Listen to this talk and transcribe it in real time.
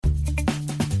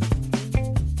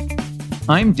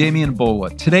I'm Damian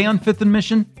Bulwa. Today on Fifth and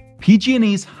Mission,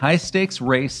 PG&E's high-stakes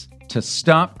race to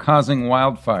stop causing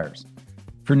wildfires.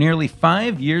 For nearly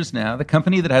 5 years now, the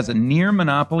company that has a near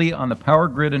monopoly on the power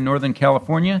grid in Northern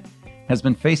California has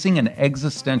been facing an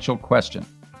existential question.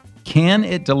 Can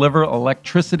it deliver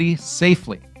electricity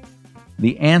safely?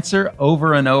 The answer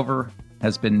over and over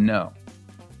has been no.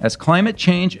 As climate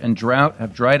change and drought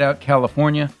have dried out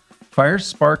California, fires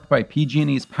sparked by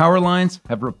PG&E's power lines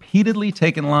have repeatedly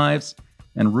taken lives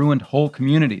and ruined whole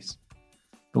communities.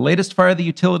 The latest fire the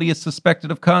utility is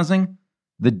suspected of causing?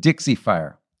 The Dixie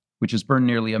Fire, which has burned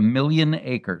nearly 1 million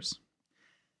acres.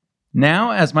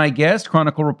 Now, as my guest,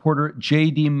 Chronicle reporter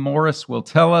J.D. Morris will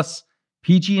tell us,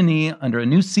 PG&E, under a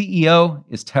new CEO,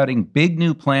 is touting big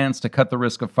new plans to cut the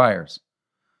risk of fires.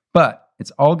 But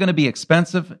it's all going to be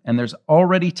expensive, and there's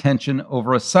already tension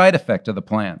over a side effect of the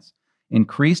plans: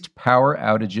 increased power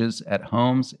outages at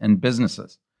homes and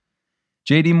businesses.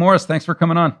 J.D. Morris, thanks for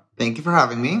coming on. Thank you for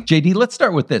having me. J.D., let's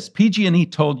start with this. PG&E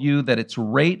told you that its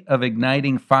rate of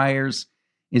igniting fires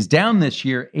is down this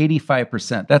year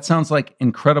 85%. That sounds like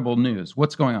incredible news.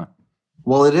 What's going on?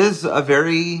 Well, it is a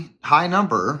very high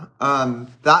number.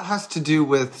 That has to do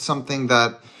with something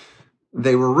that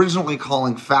they were originally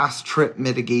calling fast trip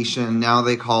mitigation. Now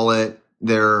they call it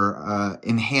their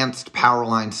enhanced power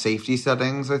line safety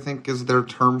settings, I think is their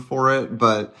term for it.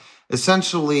 But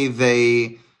essentially,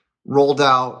 they rolled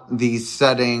out these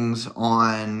settings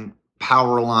on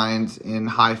power lines in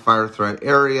high fire threat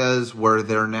areas where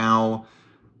they're now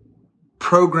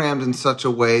programmed in such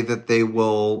a way that they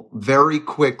will very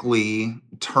quickly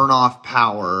turn off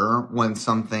power when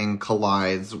something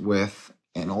collides with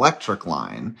an electric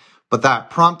line. But that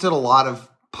prompted a lot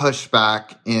of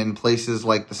pushback in places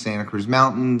like the Santa Cruz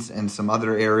Mountains and some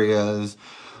other areas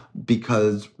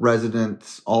because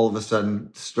residents all of a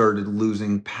sudden started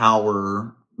losing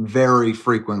power very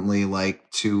frequently, like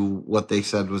to what they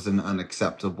said was an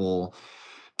unacceptable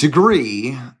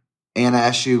degree. Anna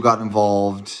Eshoo got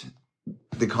involved,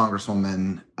 the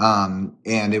congresswoman,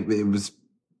 and it was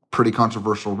pretty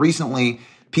controversial recently.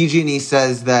 PG&E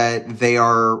says that they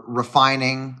are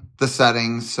refining the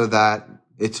settings so that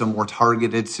it's a more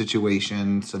targeted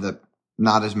situation so that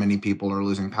not as many people are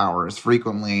losing power as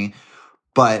frequently.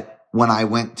 But when I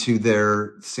went to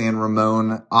their San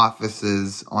Ramon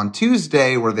offices on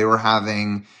Tuesday, where they were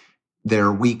having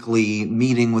their weekly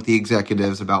meeting with the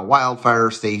executives about wildfire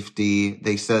safety,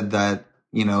 they said that,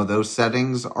 those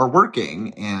settings are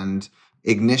working, and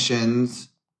ignitions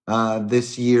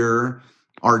this year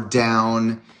are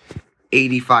down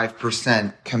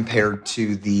 85% compared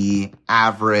to the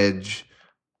average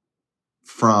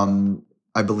from,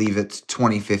 I believe it's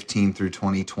 2015 through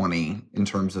 2020 in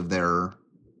terms of their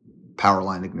power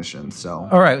line ignition. So,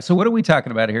 all right. So what are we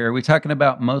talking about here? Are we talking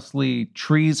about mostly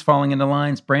trees falling into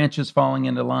lines, branches falling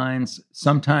into lines,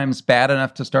 sometimes bad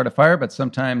enough to start a fire, but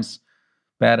sometimes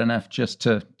bad enough just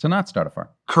to not start a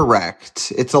fire?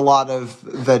 Correct. It's a lot of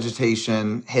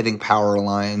vegetation hitting power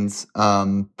lines.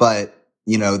 But,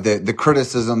 the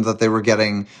criticism that they were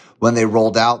getting when they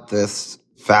rolled out this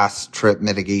fast trip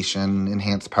mitigation,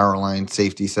 enhanced power line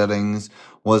safety settings,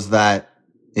 was that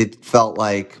it felt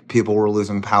like people were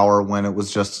losing power when it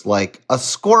was just like a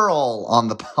squirrel on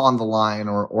the line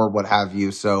or what have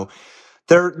you. So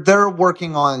they're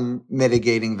working on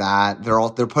mitigating that.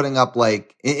 They're putting up,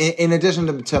 like, in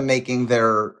addition to making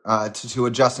their to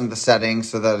adjusting the settings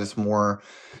so that it's more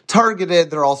targeted,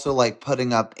 they're also like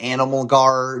putting up animal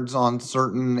guards on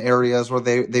certain areas where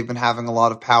they've been having a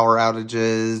lot of power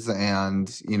outages, and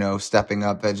stepping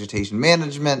up vegetation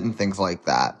management and things like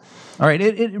that. All right.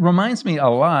 It reminds me a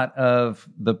lot of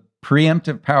the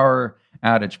preemptive power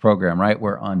outage program, right?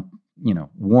 Where on,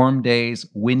 warm days,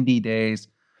 windy days,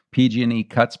 PG&E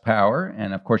cuts power.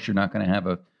 And of course, you're not going to have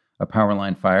a power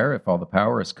line fire if all the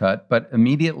power is cut. But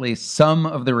immediately, some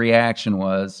of the reaction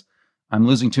was, I'm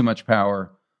losing too much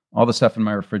power. All the stuff in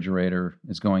my refrigerator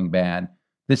is going bad.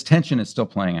 This tension is still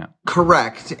playing out.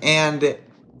 Correct. And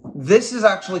this is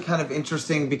actually kind of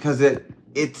interesting because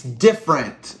it's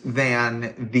different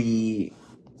than the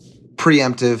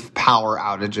preemptive power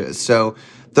outages. So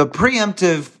the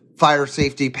preemptive fire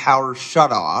safety power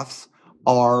shutoffs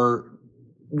are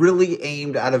really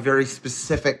aimed at a very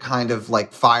specific kind of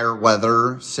like fire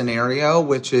weather scenario,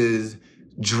 which is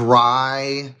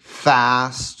dry,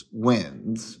 fast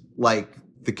winds, like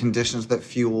the conditions that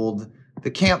fueled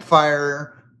the Camp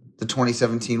Fire, the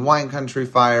 2017 Wine Country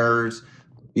fires,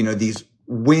 these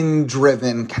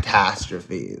wind-driven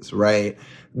catastrophes, right?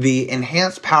 The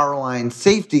enhanced power line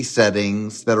safety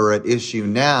settings that are at issue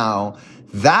now,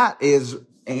 that is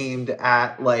aimed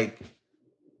at like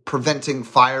preventing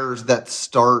fires that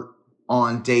start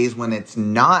on days when it's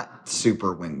not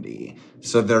super windy.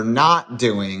 So they're not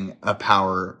doing a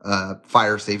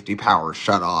fire safety power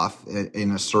shutoff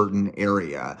in a certain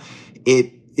area.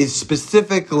 It is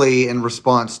specifically in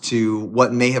response to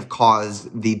what may have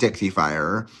caused the Dixie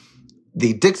Fire.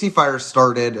 The Dixie Fire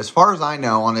started, as far as I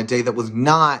know, on a day that was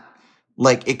not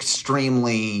like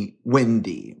extremely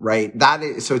windy, right?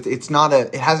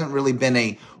 It hasn't really been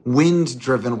a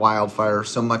wind-driven wildfire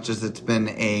so much as it's been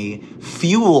a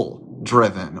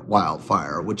fuel-driven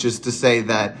wildfire, which is to say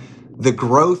that the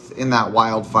growth in that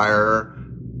wildfire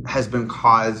has been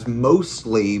caused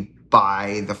mostly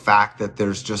by the fact that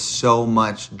there's just so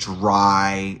much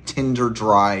tinder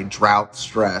dry,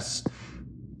 drought-stressed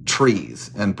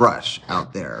trees and brush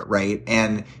out there, right?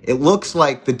 And it looks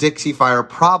like the Dixie Fire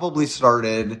probably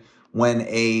started when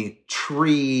a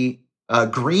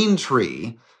green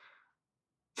tree,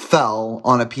 fell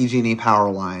on a PG&E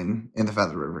power line in the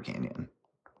Feather River Canyon.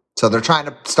 So they're trying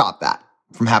to stop that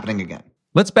from happening again.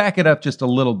 Let's back it up just a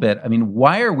little bit. I mean,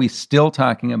 why are we still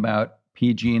talking about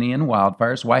PG&E and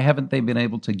wildfires? Why haven't they been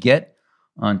able to get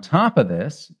on top of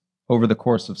this over the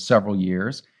course of several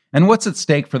years? And what's at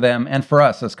stake for them and for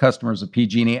us as customers of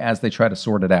PG&E as they try to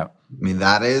sort it out? I mean,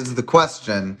 that is the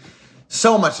question.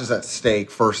 So much is at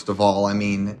stake, first of all. I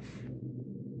mean,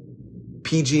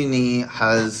 PG&E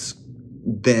has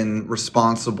been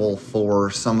responsible for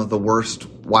some of the worst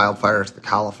wildfires that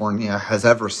California has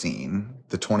ever seen.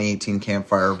 The 2018 Camp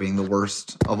Fire being the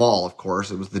worst of all, of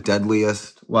course. It was the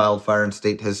deadliest wildfire in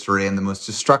state history and the most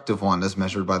destructive one as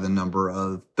measured by the number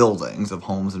of buildings, of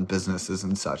homes and businesses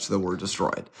and such that were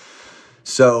destroyed.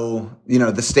 So,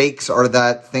 the stakes are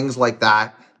that things like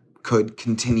that could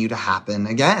continue to happen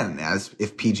again as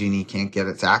if PG&E can't get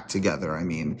its act together. I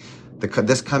mean,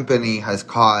 this company has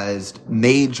caused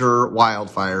major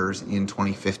wildfires in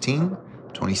 2015,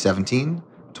 2017,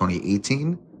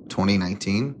 2018,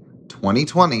 2019,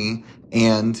 2020,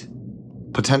 and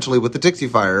potentially with the Dixie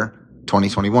Fire,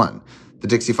 2021. The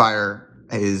Dixie Fire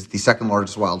is the second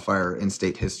largest wildfire in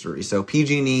state history. So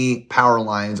PG&E power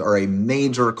lines are a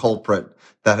major culprit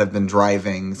that have been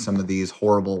driving some of these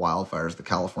horrible wildfires that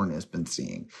California has been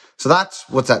seeing. So that's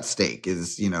what's at stake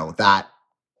is, that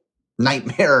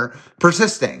nightmare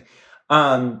persisting.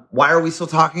 Why are we still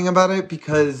talking about it?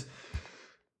 Because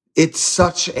it's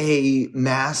such a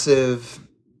massive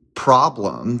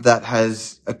problem that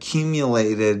has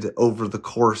accumulated over the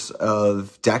course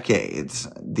of decades.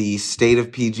 The state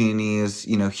of PG&E's,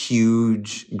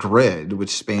 huge grid,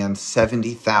 which spans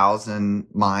 70,000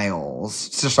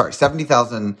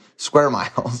 square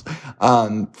miles,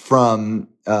 from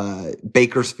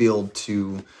Bakersfield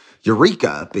to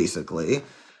Eureka, basically.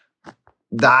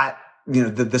 That,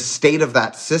 the state of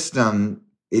that system,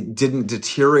 it didn't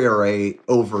deteriorate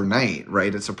overnight,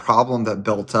 right? It's a problem that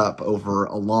built up over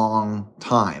a long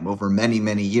time, over many,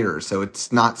 many years. So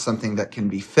it's not something that can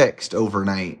be fixed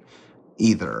overnight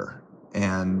either.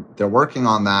 And they're working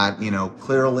on that.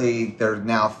 Clearly they're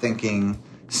now thinking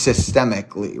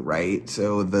systemically, right?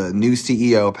 So the new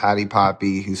CEO, Patti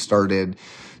Poppe, who started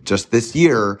just this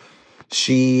year,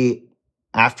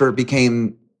 after it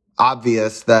became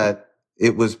obvious that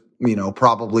it was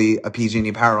probably a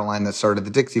PG&E power line that started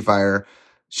the Dixie Fire,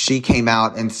 she came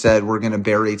out and said, we're going to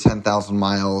bury 10,000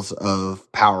 miles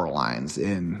of power lines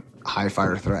in high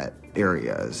fire threat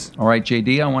areas. All right,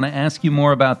 JD, I want to ask you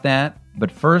more about that.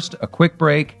 But first, a quick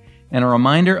break and a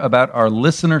reminder about our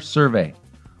listener survey.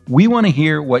 We want to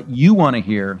hear what you want to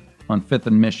hear on Fifth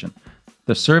and Mission.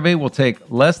 The survey will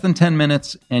take less than 10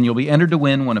 minutes, and you'll be entered to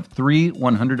win one of 3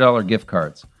 $100 gift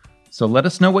cards. So let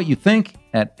us know what you think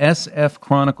at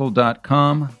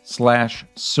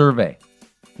sfchronicle.com/survey.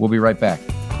 We'll be right back.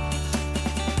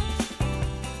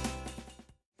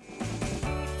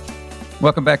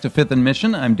 Welcome back to Fifth and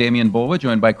Mission. I'm Damian Bulwa,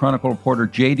 joined by Chronicle reporter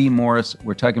J.D. Morris.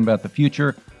 We're talking about the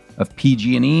future of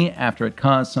PG&E after it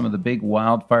caused some of the big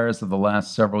wildfires of the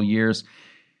last several years.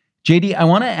 J.D., I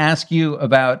want to ask you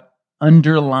about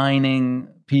underlining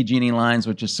PG&E lines,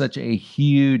 which is such a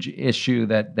huge issue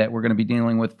that we're going to be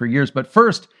dealing with for years. But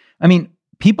first,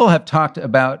 people have talked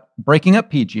about breaking up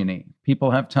PG&E.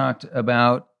 People have talked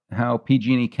about how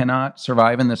PG&E cannot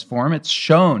survive in this form. It's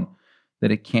shown that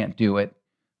it can't do it.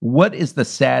 What is the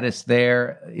status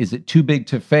there? Is it too big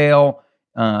to fail?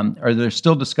 Are there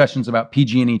still discussions about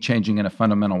PG&E changing in a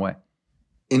fundamental way?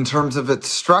 In terms of its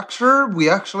structure, we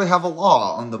actually have a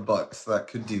law on the books that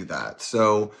could do that.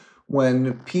 So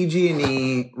when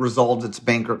PG&E resolved its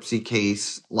bankruptcy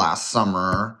case last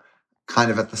summer,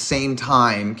 kind of at the same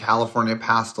time, California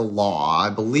passed a law. I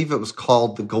believe it was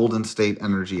called the Golden State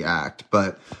Energy Act.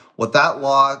 But what that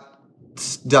law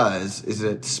does is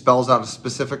it spells out a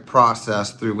specific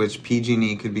process through which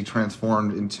PG&E could be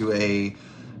transformed into a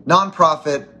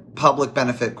nonprofit public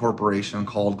benefit corporation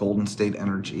called Golden State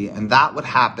Energy. And that would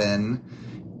happen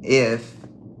if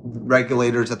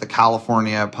regulators at the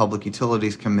California Public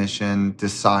Utilities Commission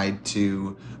decide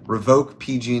to revoke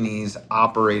PG&E's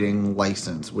operating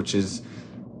license, which is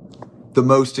the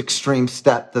most extreme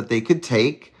step that they could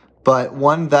take, but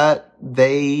one that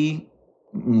they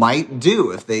might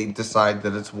do if they decide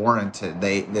that it's warranted.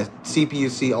 The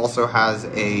CPUC also has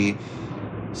a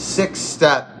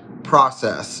 6-step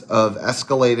process of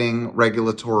escalating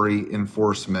regulatory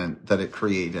enforcement that it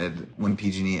created when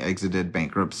PG&E exited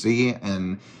bankruptcy.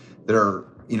 And there,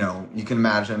 you can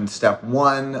imagine step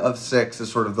 1 of 6 is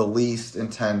sort of the least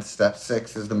intense. Step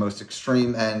 6 is the most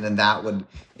extreme end, and that would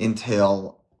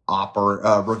entail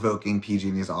revoking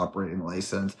PG&E's operating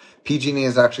license. PG&E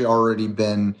has actually already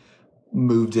been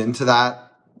moved into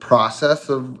that process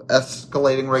of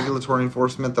escalating regulatory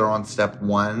enforcement. They're on step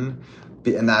 1,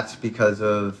 and that's because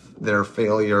of their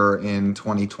failure in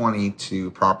 2020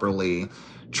 to properly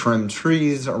trim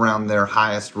trees around their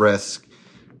highest risk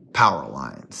power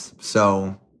lines.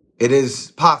 So it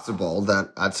is possible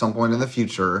that at some point in the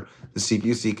future, the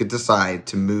CPUC could decide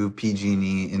to move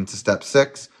PG&E into step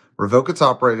 6, revoke its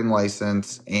operating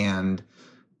license, and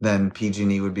then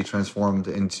PG&E would be transformed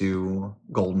into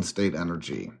Golden State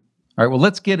Energy. All right, well,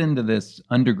 let's get into this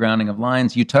undergrounding of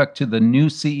lines. You talked to the new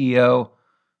CEO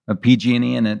of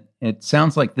PG&E, and it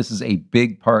sounds like this is a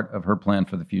big part of her plan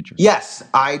for the future. Yes,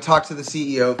 I talked to the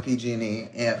CEO of PG&E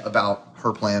about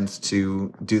her plans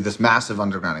to do this massive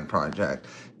undergrounding project.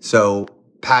 So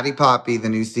Patti Poppe, the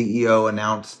new CEO,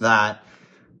 announced that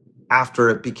after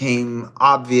it became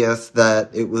obvious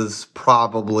that it was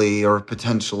probably or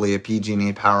potentially a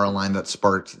PG&E power line that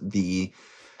sparked the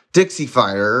Dixie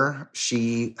Fire,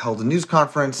 she held a news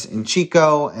conference in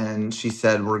Chico, and she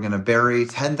said, we're going to bury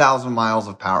 10,000 miles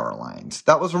of power lines.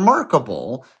 That was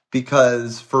remarkable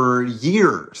because for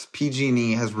years,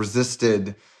 PG&E has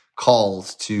resisted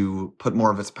calls to put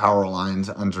more of its power lines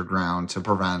underground to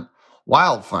prevent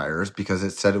wildfires because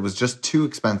it said it was just too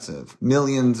expensive,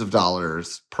 millions of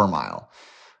dollars per mile.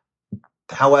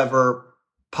 However,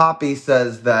 Poppe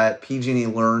says that PG&E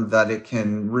learned that it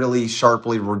can really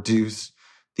sharply reduce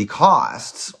the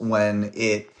costs when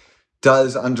it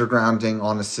does undergrounding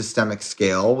on a systemic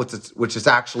scale, which it's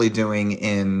actually doing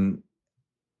in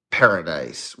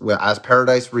Paradise. As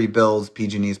Paradise rebuilds,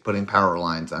 PG&E is putting power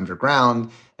lines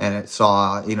underground, and it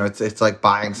saw, it's like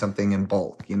buying something in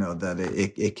bulk, that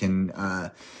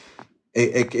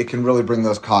it can really bring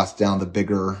those costs down the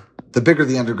bigger the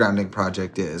undergrounding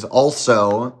project is.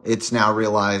 Also, it's now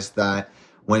realized that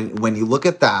when you look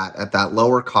at that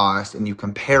lower cost and you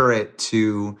compare it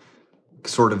to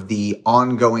sort of the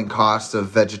ongoing cost of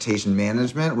vegetation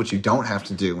management, which you don't have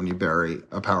to do when you bury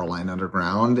a power line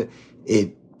underground,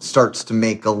 it starts to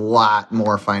make a lot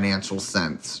more financial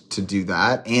sense to do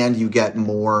that. And you get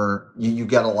more, you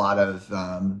get a lot of,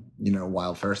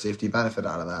 wildfire safety benefit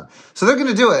out of that. So they're going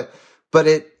to do it,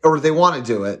 they want to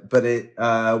do it, but it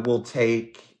will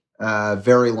take a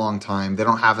very long time. They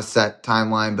don't have a set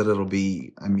timeline, but it'll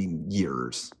be,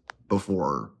 years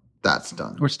before that's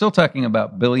done. We're still talking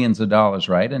about billions of dollars,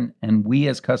 right? And we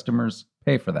as customers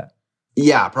pay for that.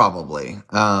 Yeah, probably.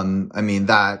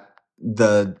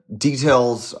 The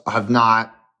details have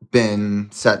not been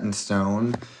set in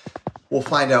stone. We'll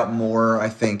find out more, I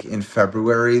think, in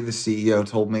February, the CEO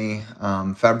told me.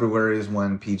 February is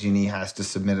when PG&E has to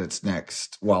submit its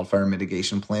next wildfire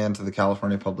mitigation plan to the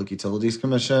California Public Utilities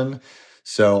Commission.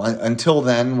 So until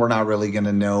then, we're not really going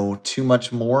to know too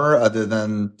much more other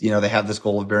than, they have this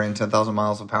goal of burying 10,000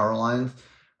 miles of power lines.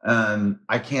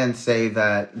 I can say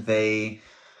that they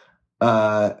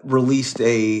released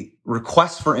a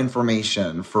request for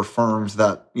information for firms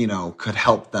that, could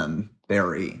help them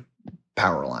bury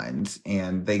power lines.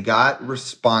 And they got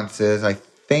responses. I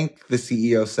think the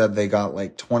CEO said they got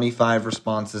like 25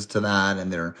 responses to that.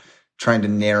 And they're trying to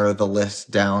narrow the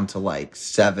list down to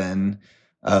 7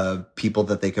 people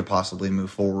that they could possibly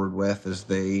move forward with as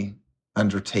they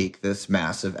undertake this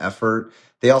massive effort.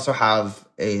 They also have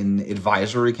an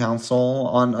advisory council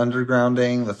on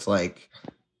undergrounding that's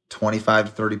 25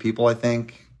 to 30 people, I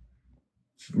think,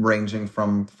 ranging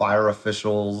from fire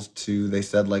officials to, they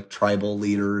said, tribal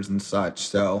leaders and such.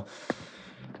 So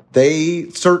they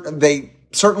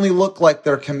certainly look like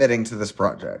they're committing to this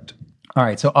project. All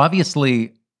right. So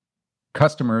obviously,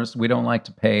 customers, we don't like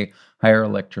to pay higher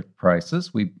electric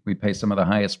prices. We pay some of the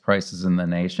highest prices in the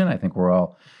nation. I think we're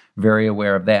all very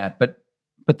aware of that. But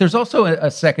there's also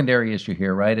a secondary issue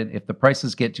here, right? If the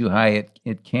prices get too high,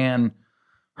 it can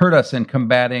hurt us in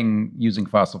combating using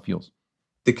fossil fuels?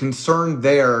 The concern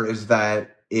there is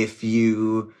that if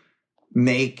you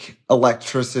make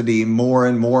electricity more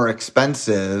and more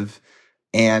expensive,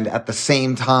 and at the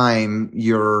same time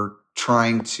you're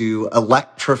trying to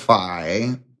electrify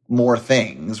more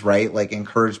things, right? Like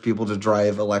encourage people to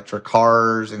drive electric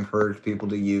cars, encourage people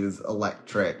to use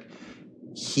electric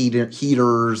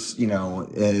heaters,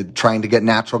 trying to get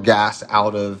natural gas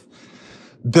out of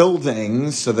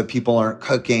buildings so that people aren't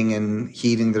cooking and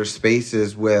heating their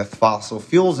spaces with fossil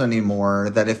fuels anymore,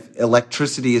 that if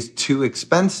electricity is too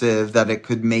expensive, that it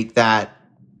could make that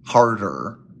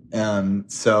harder.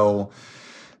 So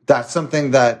that's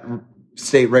something that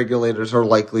state regulators are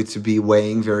likely to be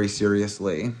weighing very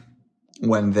seriously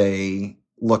when they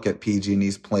look at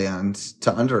PG&E's plans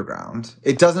to underground.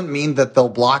 It doesn't mean that they'll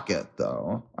block it,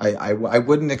 though. I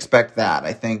wouldn't expect that.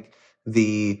 I think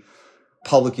the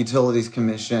Public Utilities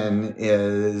Commission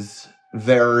is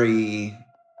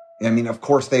of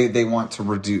course they want to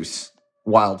reduce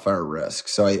wildfire risk.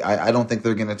 So I don't think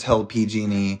they're going to tell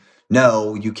PG&E,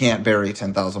 no, you can't bury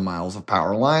 10,000 miles of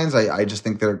power lines. I just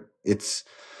think the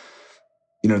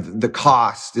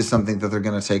cost is something that they're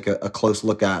going to take a close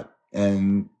look at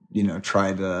and,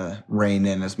 try to rein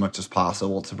in as much as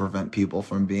possible to prevent people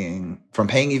from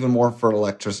paying even more for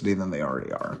electricity than they already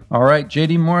are. All right,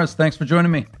 JD Morris, thanks for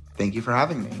joining me. Thank you for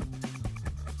having me.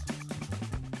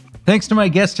 Thanks to my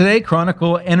guest today,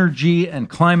 Chronicle energy and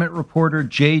climate reporter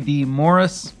JD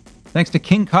Morris. Thanks to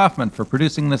King Kaufman for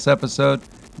producing this episode,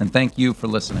 and thank you for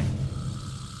listening.